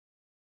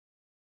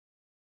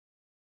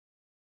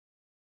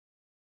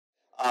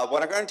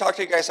What I'm going to talk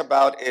to you guys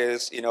about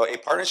is, a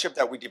partnership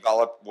that we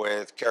developed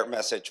with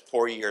CareMessage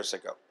 4 years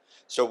ago.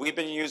 So we've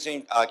been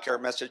using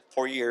CareMessage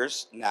for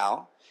years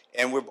now,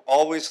 and we've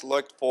always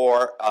looked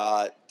for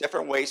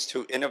different ways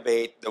to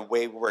innovate the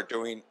way we're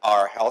doing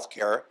our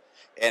healthcare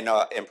and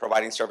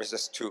providing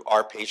services to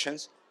our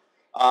patients.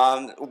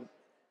 Um,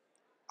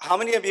 how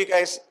many of you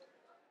guys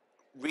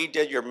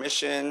redid your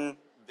mission,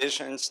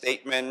 vision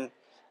statement,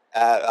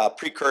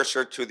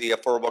 precursor to the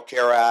Affordable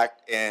Care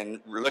Act,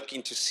 and we're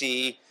looking to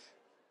see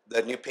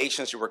the new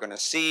patients you were going to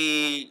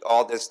see,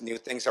 all these new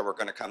things that were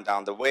going to come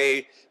down the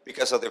way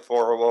because of the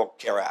Affordable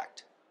Care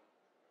Act?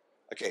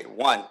 Okay,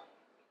 one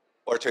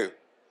or two.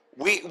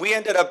 We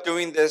ended up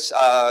doing this,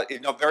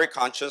 very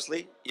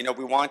consciously.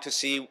 We wanted to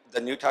see the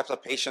new types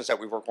of patients that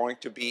we were going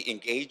to be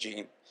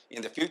engaging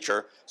in the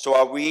future. So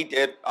what we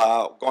did,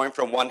 going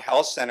from one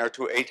health center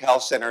to 8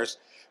 health centers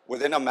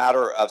within a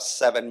matter of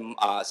 7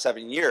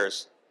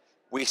 years,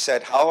 we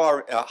said, how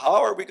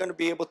are we going to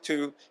be able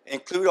to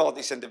include all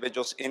these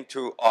individuals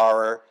into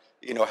our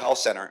health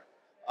center?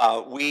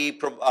 We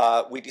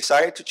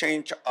decided to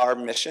change our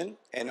mission,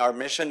 and our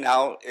mission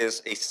now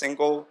is a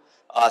single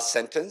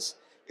sentence: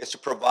 is to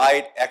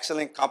provide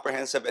excellent,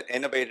 comprehensive, and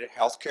innovative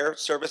healthcare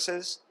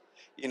services,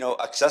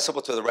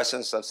 accessible to the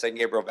residents of San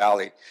Gabriel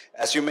Valley.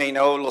 As you may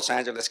know, Los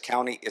Angeles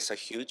County is a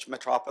huge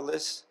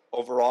metropolis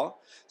overall.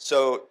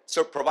 So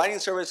providing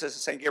services in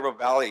San Gabriel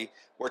Valley,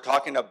 we're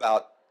talking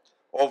about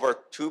over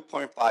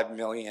 2.5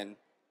 million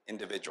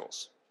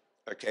individuals.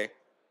 Okay,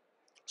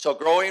 so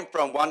growing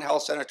from one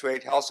health center to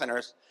 8 health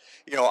centers,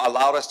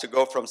 allowed us to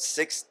go from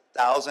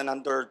 6,000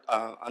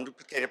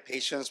 unduplicated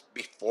patients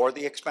before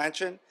the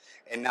expansion,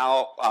 and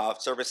now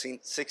servicing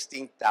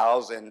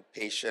 16,000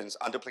 patients,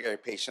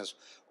 unduplicated patients,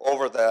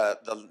 over the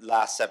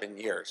last 7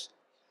 years.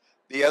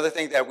 The other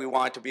thing that we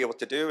wanted to be able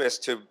to do is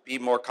to be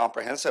more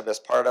comprehensive as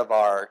part of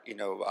our,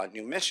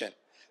 new mission.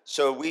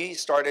 So we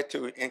started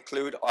to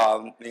include,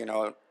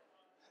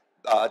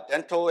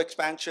 dental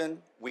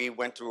expansion. We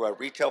went through a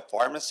retail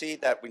pharmacy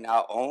that we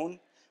now own.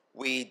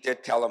 We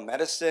did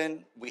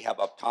telemedicine. We have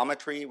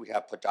optometry. We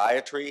have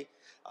podiatry.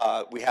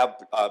 We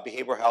have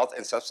behavioral health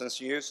and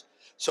substance use.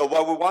 So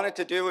what we wanted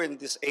to do in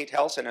these 8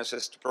 health centers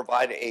is to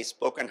provide a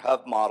spoken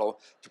hub model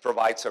to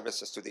provide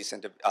services to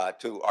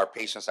to our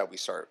patients that we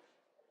serve.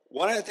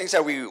 One of the things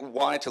that we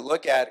wanted to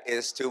look at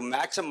is to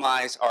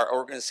maximize our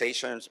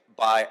organizations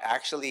by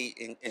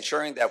actually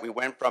ensuring that we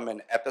went from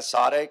an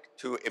episodic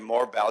to a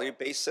more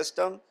value-based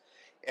system.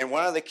 And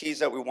one of the keys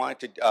that we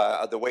wanted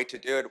to, the way to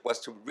do it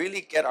was to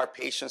really get our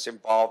patients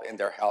involved in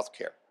their health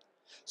care.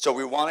 So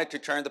we wanted to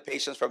turn the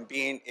patients from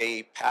being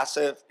a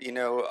passive,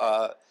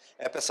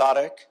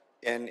 episodic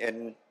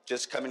and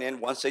just coming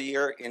in once a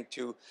year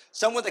into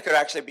someone that could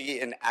actually be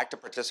an active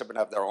participant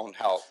of their own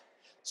health.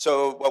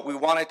 So what we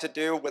wanted to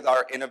do with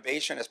our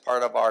innovation as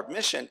part of our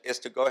mission is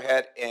to go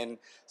ahead and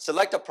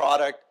select a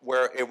product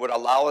where it would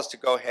allow us to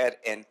go ahead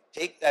and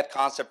take that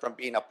concept from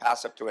being a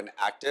passive to an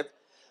active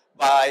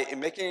by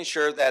making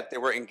sure that they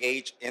were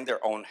engaged in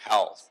their own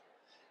health.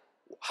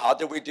 How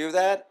did we do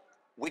that?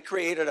 We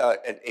created a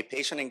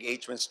patient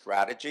engagement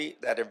strategy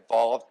that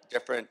involved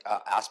different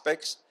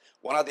aspects.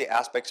 One of the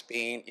aspects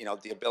being,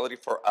 the ability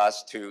for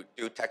us to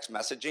do text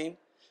messaging.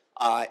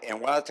 And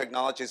one of the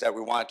technologies that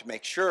we wanted to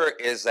make sure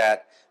is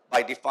that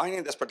by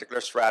defining this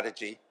particular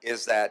strategy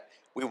is that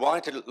we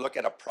wanted to look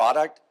at a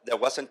product that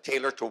wasn't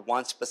tailored to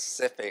one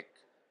specific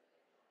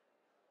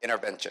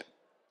intervention.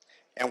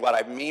 And what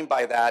I mean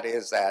by that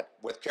is that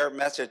with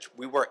CareMessage,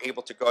 we were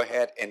able to go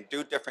ahead and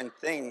do different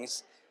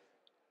things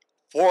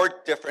for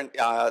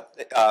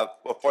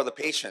for the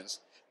patients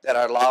that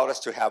allowed us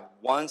to have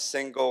one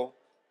single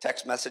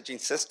text messaging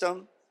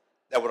system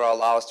that would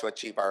allow us to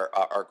achieve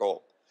our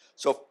goal.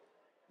 So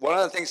one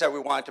of the things that we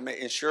wanted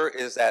to ensure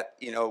is that,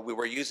 we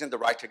were using the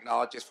right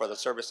technologies for the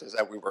services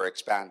that we were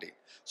expanding.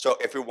 So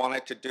if we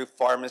wanted to do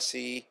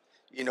pharmacy,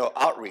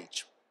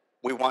 outreach,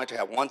 we wanted to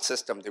have one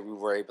system that we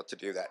were able to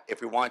do that. If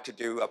we wanted to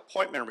do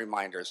appointment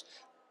reminders,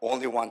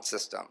 only one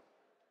system.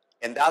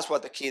 And that's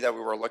what the key that we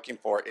were looking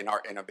for in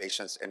our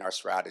innovations, in our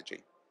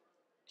strategy.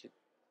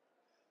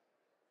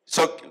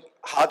 So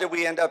how did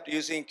we end up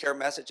using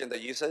CareMessage and the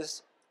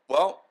uses?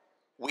 Well,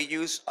 we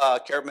use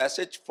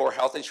CareMessage for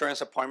health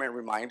insurance appointment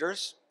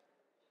reminders.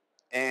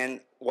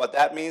 And what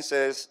that means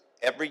is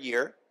every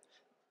year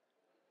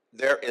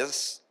there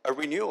is a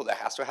renewal that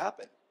has to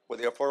happen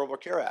with the Affordable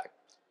Care Act.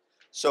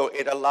 So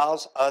it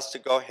allows us to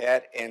go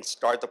ahead and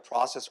start the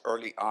process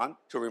early on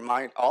to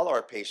remind all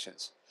our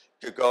patients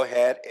to go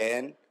ahead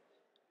and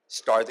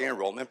start the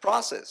enrollment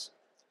process.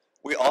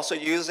 We also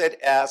use it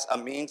as a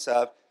means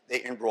of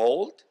they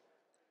enrolled,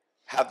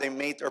 have they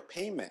made their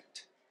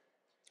payment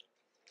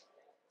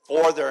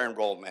for their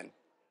enrollment?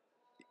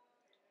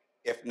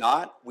 If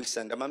not, we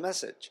send them a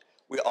message.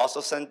 We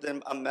also send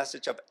them a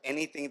message of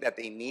anything that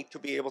they need to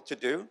be able to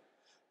do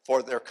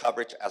for their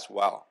coverage as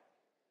well.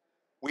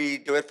 We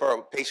do it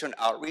for patient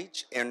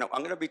outreach, and I'm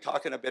going to be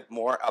talking a bit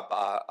more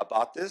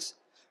about this.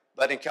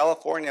 But in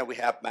California, we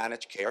have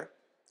managed care.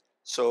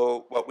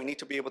 So what we need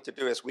to be able to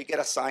do is we get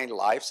assigned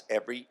lives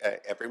every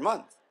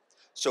month.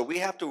 So we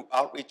have to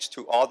outreach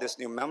to all these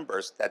new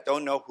members that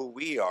don't know who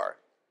we are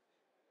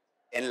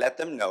and let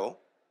them know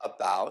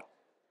about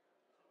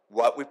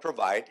what we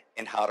provide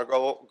and how to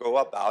go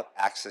about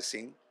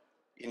accessing,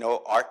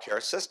 our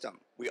care system.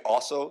 We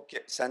also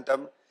send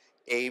them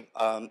a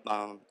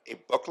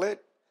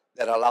booklet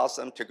that allows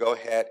them to go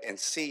ahead and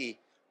see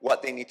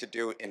what they need to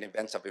do in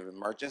events of an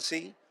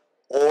emergency,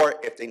 or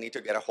if they need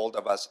to get a hold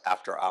of us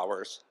after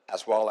hours,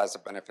 as well as the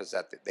benefits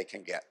that they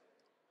can get.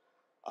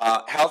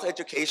 Health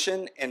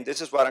education, and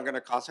this is what I'm going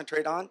to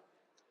concentrate on.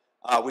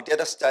 We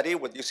did a study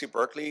with UC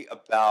Berkeley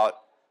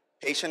about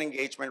patient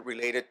engagement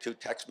related to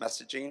text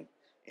messaging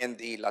in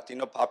the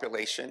Latino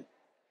population,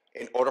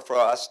 in order for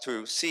us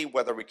to see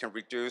whether we can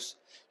reduce,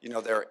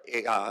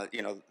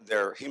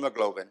 their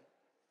hemoglobin,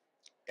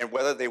 and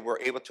whether they were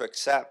able to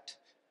accept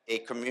a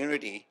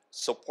community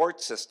support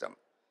system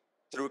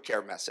through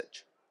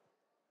CareMessage.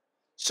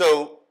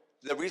 So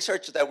the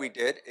research that we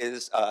did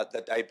is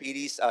the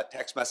diabetes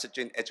text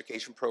messaging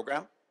education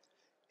program,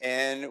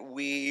 and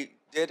we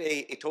did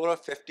a total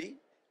of 50,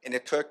 and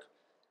it took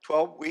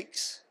 12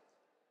 weeks.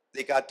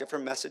 They got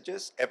different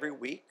messages every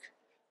week.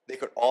 They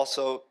could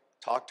also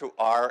talk to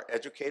our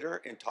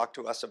educator and talk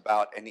to us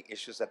about any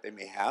issues that they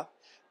may have.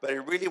 But it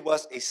really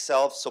was a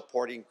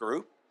self-supporting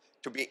group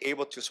to be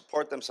able to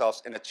support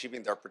themselves in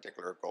achieving their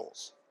particular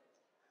goals.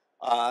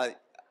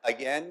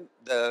 Again,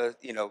 the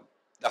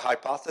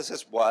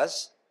hypothesis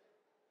was,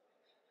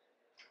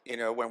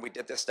 when we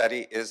did this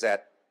study, is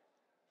that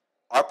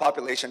our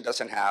population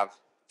doesn't have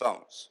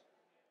phones.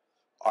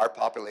 Our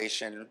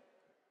population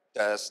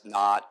does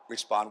not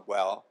respond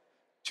well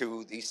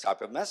to these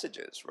type of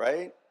messages,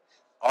 right?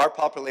 Our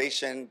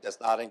population does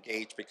not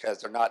engage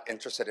because they're not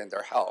interested in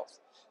their health.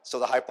 So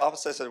the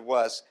hypothesis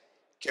was,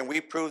 can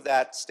we prove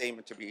that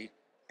statement to be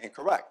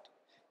incorrect?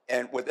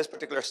 And with this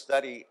particular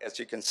study, as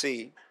you can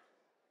see,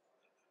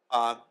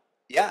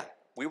 yeah,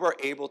 we were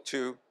able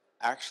to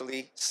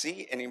actually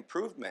see an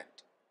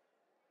improvement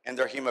in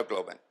their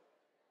hemoglobin.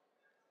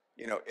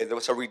 There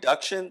was a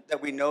reduction that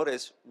we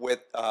noticed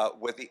with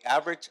the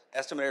average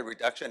estimated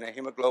reduction in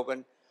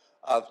hemoglobin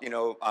of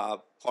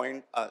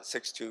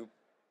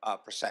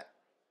 0.62%.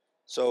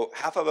 So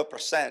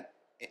 0.5%,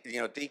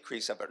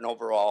 decrease of an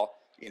overall,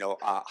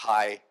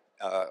 high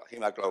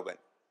hemoglobin.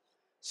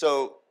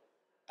 So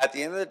at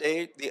the end of the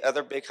day, the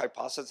other big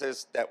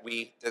hypothesis that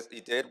we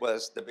did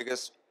was the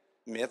biggest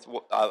myth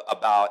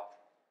about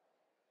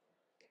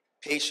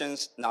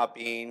patients not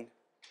being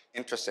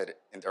interested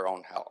in their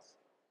own health.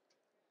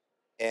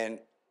 And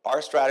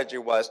our strategy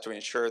was to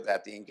ensure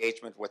that the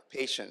engagement with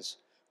patients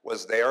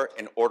was there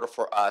in order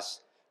for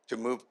us to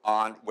move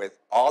on with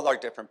all our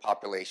different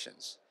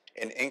populations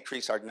and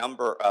increase our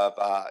number of,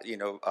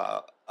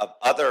 of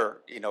other,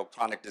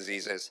 chronic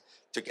diseases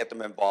to get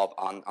them involved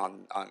on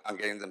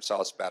getting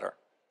themselves better.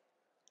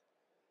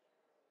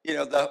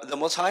 The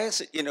most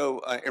highest,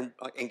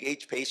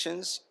 engaged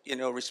patients,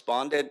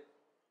 responded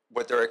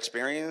with their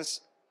experience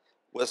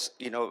was,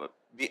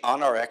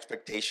 beyond our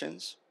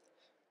expectations.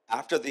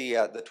 After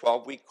the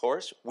 12-week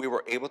course, we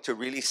were able to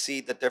really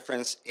see the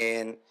difference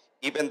in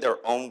even their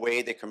own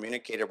way they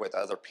communicated with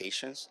other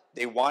patients.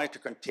 They wanted to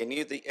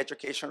continue the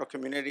educational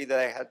community that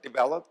I had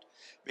developed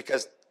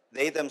because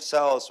they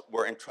themselves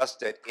were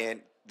interested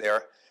in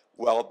their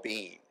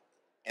well-being.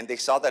 And they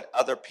saw that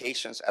other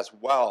patients as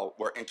well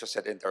were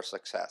interested in their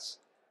success.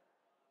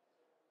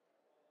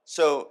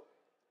 So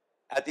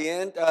at the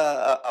end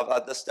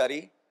of the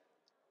study,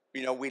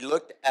 we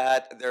looked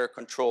at their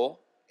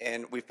control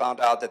and we found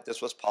out that this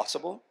was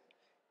possible.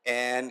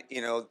 And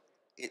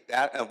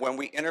when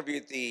we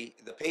interviewed the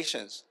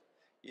patients,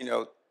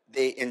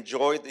 they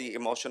enjoyed the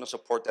emotional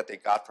support that they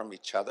got from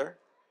each other,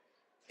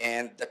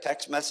 and the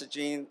text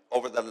messaging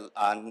over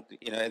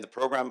in the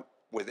program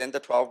within the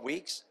 12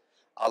 weeks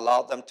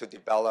allowed them to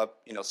develop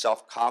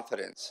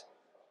self-confidence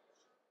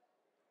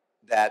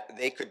that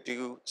they could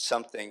do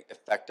something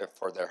effective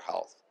for their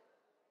health.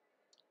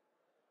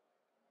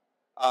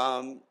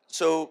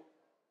 So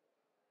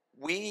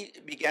we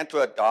began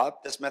to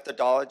adopt this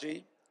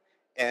methodology.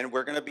 And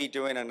we're going to be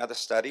doing another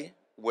study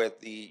with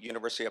the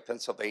University of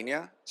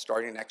Pennsylvania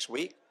starting next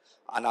week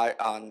on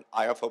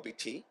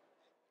IFOBT,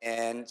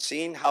 and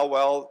seeing how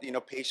well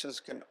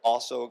patients can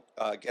also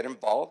get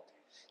involved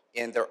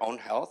in their own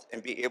health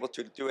and be able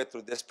to do it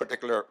through this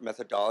particular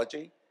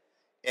methodology.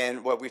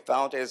 And what we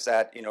found is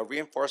that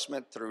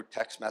reinforcement through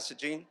text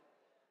messaging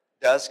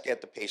does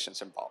get the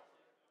patients involved.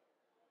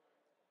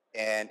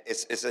 And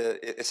it's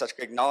such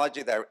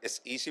technology that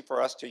it's easy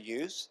for us to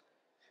use.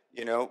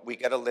 We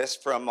get a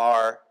list from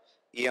our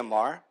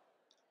EMR,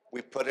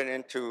 we put it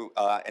into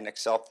an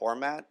Excel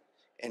format,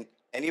 and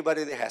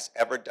anybody that has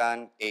ever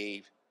done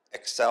a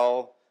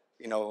Excel,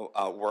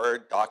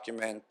 Word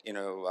document,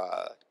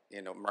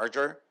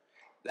 merger,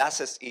 that's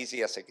as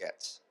easy as it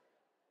gets.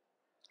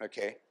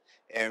 Okay,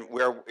 and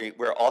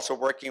we're also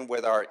working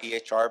with our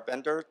EHR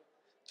vendor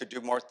to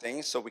do more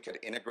things so we could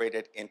integrate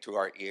it into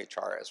our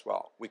EHR as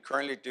well. We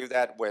currently do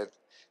that with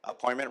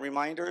appointment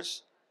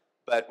reminders.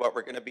 But what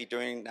we're going to be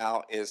doing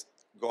now is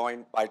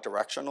going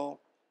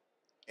bi-directional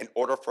in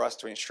order for us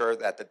to ensure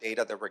that the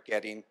data that we're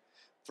getting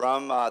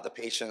from the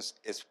patients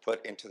is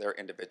put into their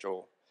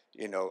individual,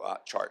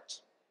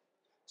 charts.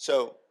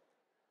 So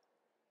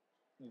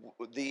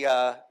the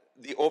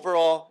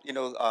overall,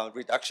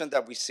 reduction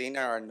that we've seen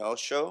in our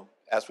no-show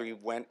as we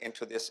went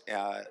into this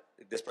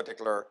this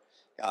particular,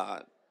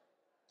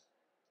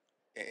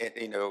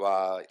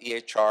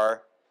 EHR,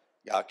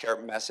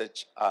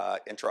 CareMessage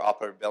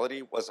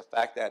interoperability was the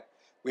fact that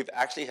we've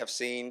actually have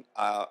seen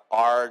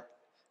our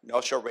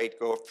no-show rate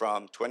go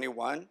from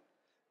 21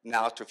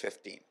 now to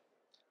 15.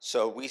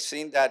 So we've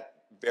seen that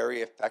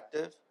very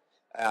effective,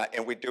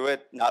 and we do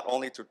it not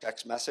only through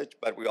text message,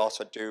 but we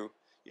also do,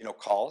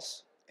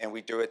 calls, and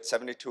we do it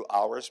 72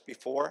 hours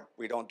before.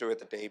 We don't do it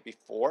the day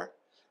before,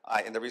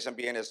 and the reason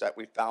being is that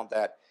we found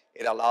that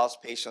it allows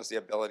patients the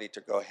ability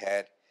to go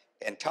ahead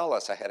and tell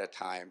us ahead of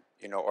time,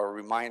 or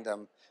remind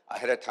them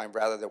ahead of time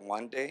rather than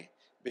one day,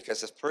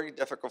 because it's pretty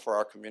difficult for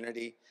our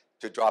community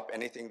to drop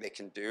anything they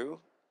can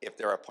do if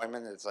their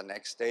appointment is the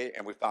next day,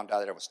 and we found out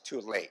that it was too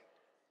late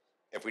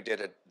if we did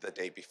it the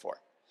day before.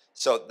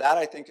 So that,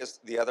 I think, is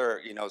the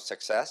other,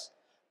 success.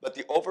 But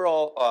the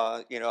overall,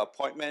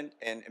 appointment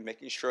and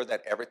making sure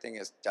that everything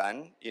is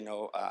done,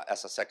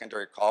 as a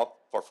secondary call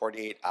for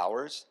 48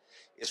 hours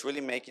is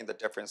really making the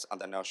difference on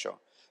the no-show.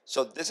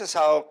 So this is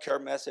how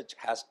CareMessage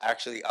has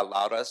actually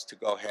allowed us to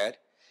go ahead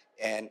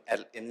and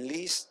at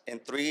least in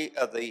 3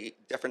 of the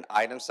different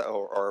items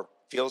or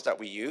fields that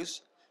we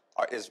use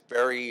is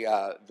very,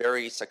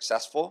 very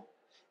successful,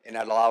 and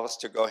allow us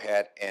to go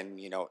ahead and,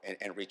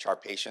 and reach our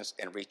patients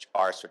and reach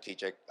our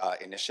strategic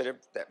initiative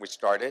that we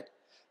started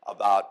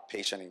about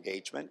patient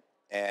engagement,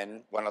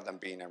 and one of them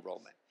being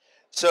enrollment.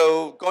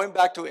 So going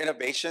back to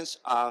innovations,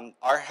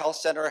 our health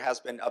center has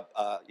been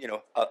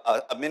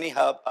a mini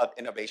hub of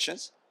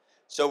innovations.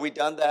 So we've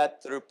done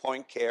that through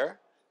Point Care,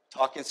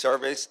 Talking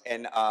Service,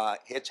 and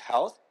Hitch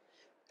Health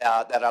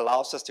that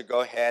allows us to go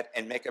ahead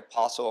and make it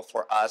possible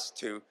for us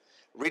to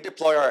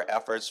redeploy our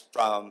efforts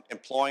from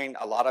employing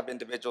a lot of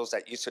individuals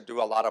that used to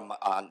do a lot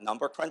of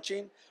number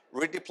crunching,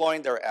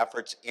 redeploying their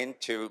efforts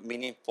into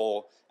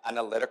meaningful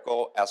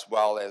analytical as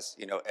well as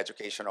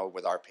educational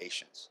with our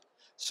patients.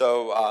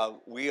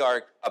 So we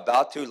are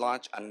about to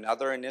launch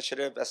another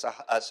initiative as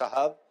a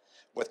hub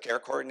with care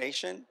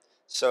coordination.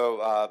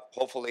 So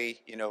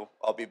hopefully,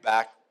 I'll be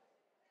back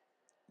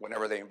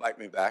whenever they invite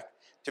me back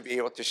to be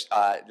able to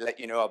let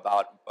you know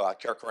about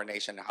care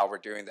coordination and how we're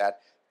doing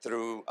that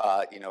through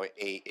a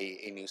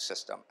new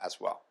system as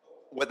well.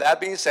 With that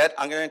being said,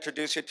 I'm going to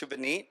introduce you to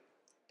Vineet,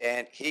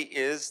 and he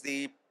is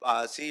the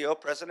CEO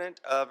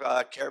president of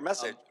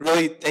CareMessage.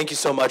 Really, thank you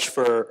so much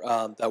for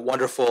that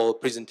wonderful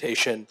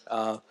presentation,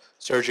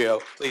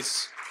 Sergio.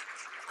 Please.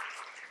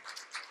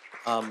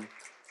 I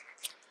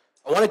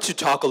wanted to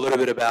talk a little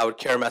bit about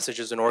CareMessage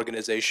as an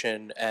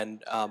organization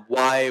and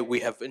why we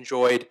have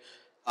enjoyed,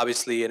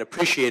 obviously, and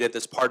appreciated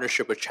this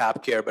partnership with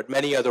ChapCare, but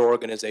many other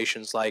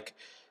organizations like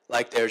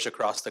theirs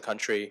across the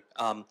country.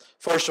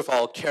 First of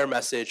all,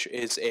 CareMessage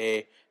is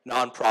a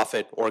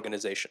nonprofit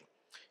organization.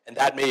 And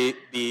that may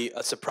be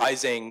a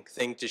surprising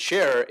thing to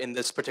share in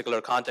this particular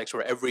context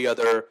where every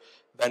other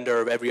vendor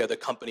of every other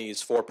company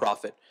is for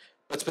profit.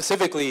 But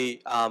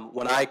specifically,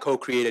 when I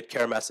co-created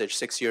CareMessage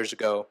 6 years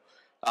ago,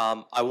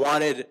 I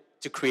wanted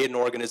to create an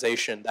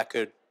organization that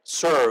could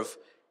serve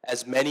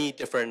as many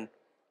different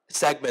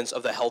segments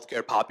of the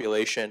healthcare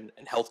population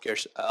and healthcare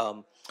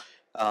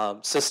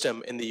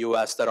system in the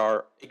US that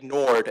are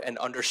ignored and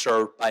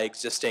underserved by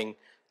existing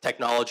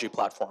technology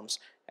platforms.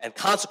 And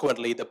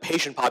consequently, the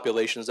patient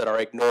populations that are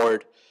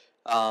ignored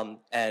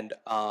and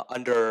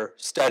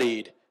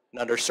understudied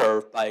and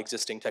underserved by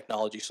existing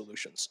technology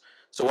solutions.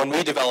 So when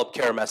we developed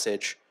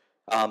CareMessage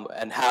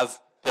and have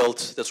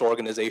built this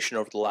organization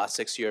over the last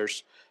 6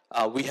 years,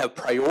 we have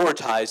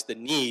prioritized the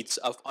needs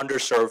of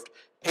underserved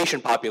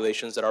patient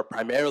populations that are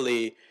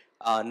primarily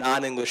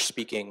non-English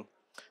speaking,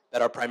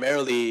 that are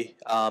primarily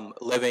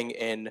living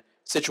in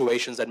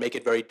situations that make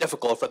it very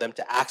difficult for them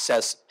to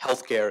access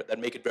healthcare, that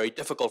make it very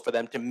difficult for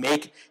them to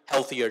make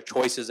healthier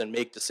choices and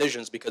make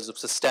decisions because of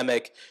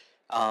systemic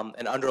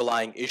and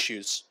underlying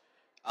issues.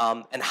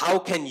 And how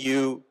can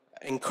you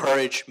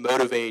encourage,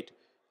 motivate,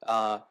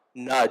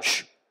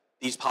 nudge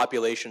these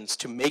populations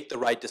to make the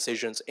right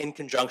decisions in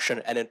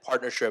conjunction and in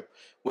partnership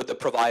with the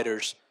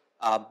providers,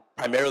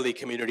 primarily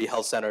community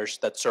health centers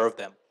that serve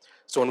them?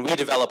 So when we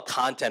develop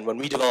content, when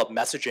we develop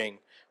messaging,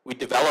 we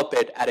develop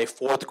it at a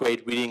 4th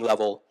grade reading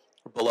level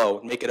or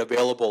below, make it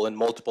available in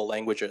multiple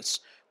languages.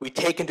 We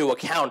take into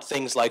account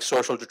things like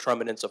social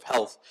determinants of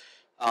health.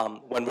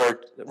 When we're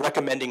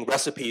recommending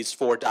recipes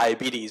for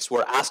diabetes,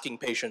 we're asking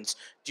patients,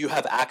 do you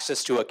have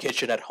access to a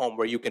kitchen at home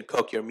where you can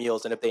cook your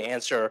meals? And if they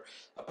answer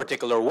a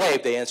particular way,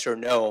 if they answer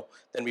no,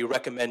 then we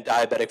recommend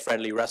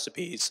diabetic-friendly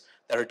recipes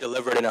that are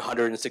delivered in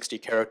 160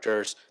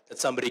 characters that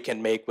somebody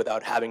can make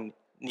without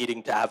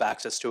needing to have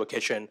access to a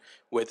kitchen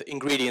with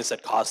ingredients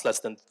that cost less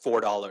than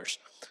 $4.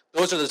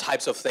 Those are the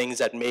types of things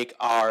that make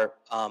our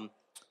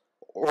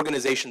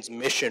organization's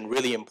mission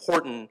really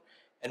important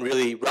and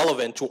really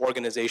relevant to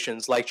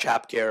organizations like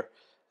ChapCare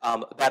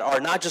that are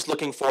not just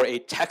looking for a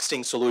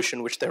texting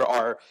solution, which there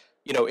are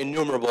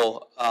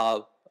innumerable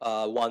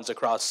ones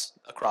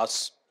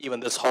across even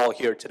this hall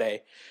here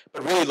today,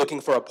 but really looking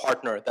for a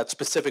partner that's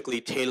specifically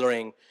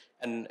tailoring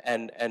and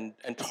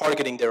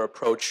targeting their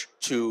approach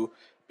to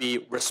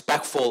be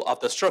respectful of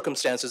the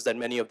circumstances that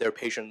many of their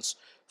patients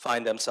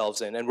find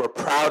themselves in. And we're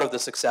proud of the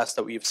success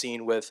that we've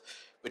seen with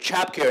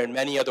ChapCare and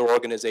many other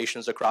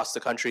organizations across the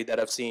country that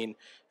have seen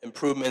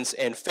improvements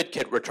in fit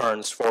kit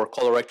returns for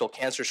colorectal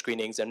cancer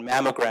screenings and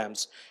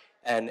mammograms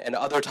and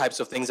other types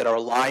of things that are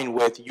aligned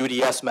with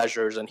UDS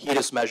measures and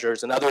HEDIS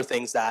measures and other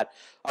things that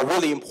are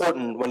really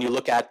important when you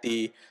look at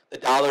the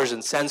dollars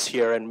and cents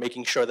here and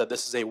making sure that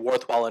this is a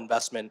worthwhile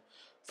investment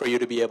for you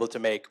to be able to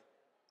make.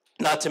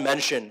 Not to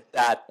mention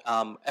that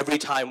every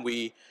time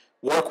we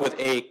work with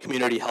a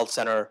community health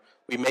center,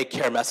 we make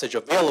CareMessage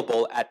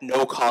available at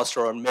no cost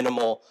or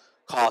minimal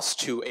cost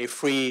to a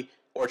free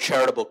or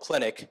charitable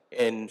clinic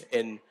in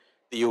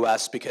the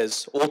US,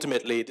 because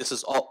ultimately this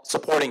is all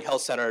supporting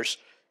health centers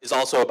is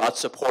also about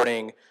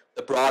supporting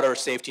the broader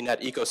safety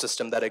net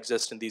ecosystem that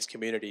exists in these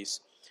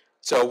communities.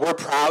 So we're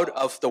proud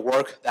of the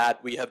work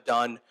that we have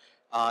done,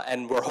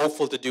 and we're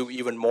hopeful to do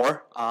even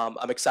more.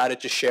 I'm excited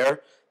to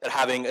share that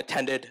having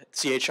attended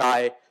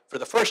CHI for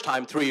the first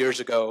time 3 years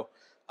ago,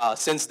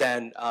 since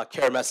then,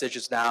 CareMessage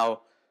is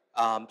now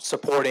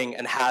supporting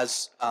and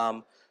has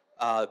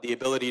the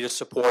ability to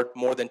support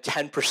more than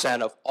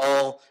 10% of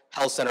all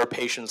health center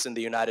patients in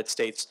the United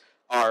States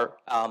are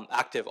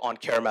active on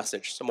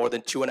CareMessage. So more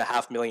than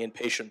 2.5 million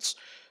patients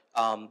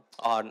on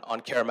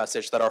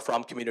CareMessage that are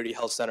from community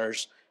health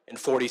centers in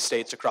 40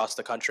 states across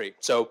the country.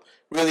 So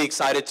really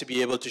excited to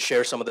be able to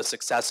share some of the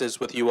successes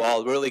with you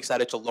all. Really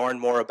excited to learn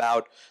more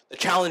about the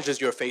challenges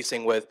you're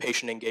facing with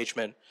patient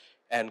engagement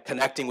and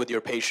connecting with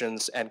your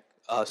patients and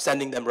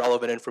sending them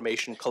relevant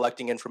information,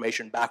 collecting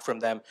information back from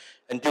them,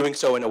 and doing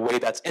so in a way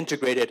that's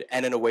integrated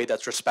and in a way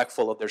that's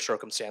respectful of their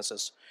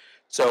circumstances.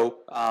 So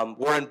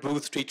we're in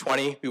booth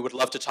 320. We would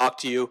love to talk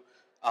to you.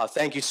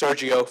 Thank you,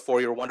 Sergio,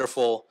 for your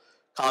wonderful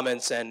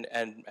comments and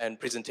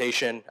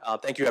presentation.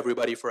 Thank you,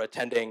 everybody, for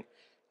attending.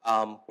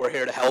 We're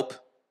here to help.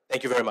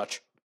 Thank you very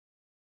much.